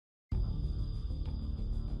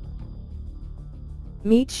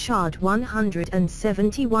Meet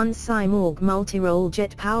Shahed-171 Simorgh multi-role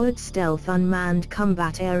jet-powered stealth unmanned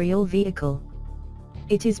combat aerial vehicle.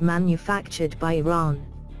 It is manufactured by Iran.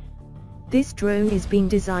 This drone is being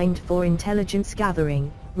designed for intelligence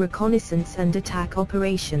gathering, reconnaissance and attack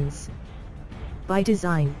operations. By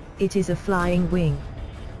design, it is a flying wing.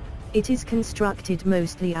 It is constructed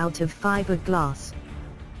mostly out of fiberglass.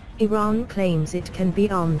 Iran claims it can be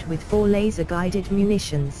armed with 4 laser-guided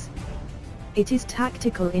munitions. It is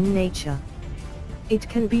tactical in nature. It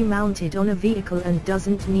can be mounted on a vehicle and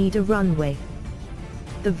doesn't need a runway.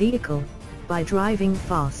 The vehicle, by driving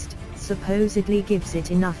fast, supposedly gives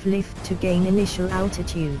it enough lift to gain initial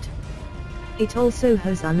altitude. It also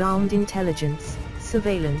has unarmed intelligence,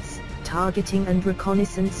 surveillance, targeting and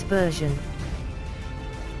reconnaissance version.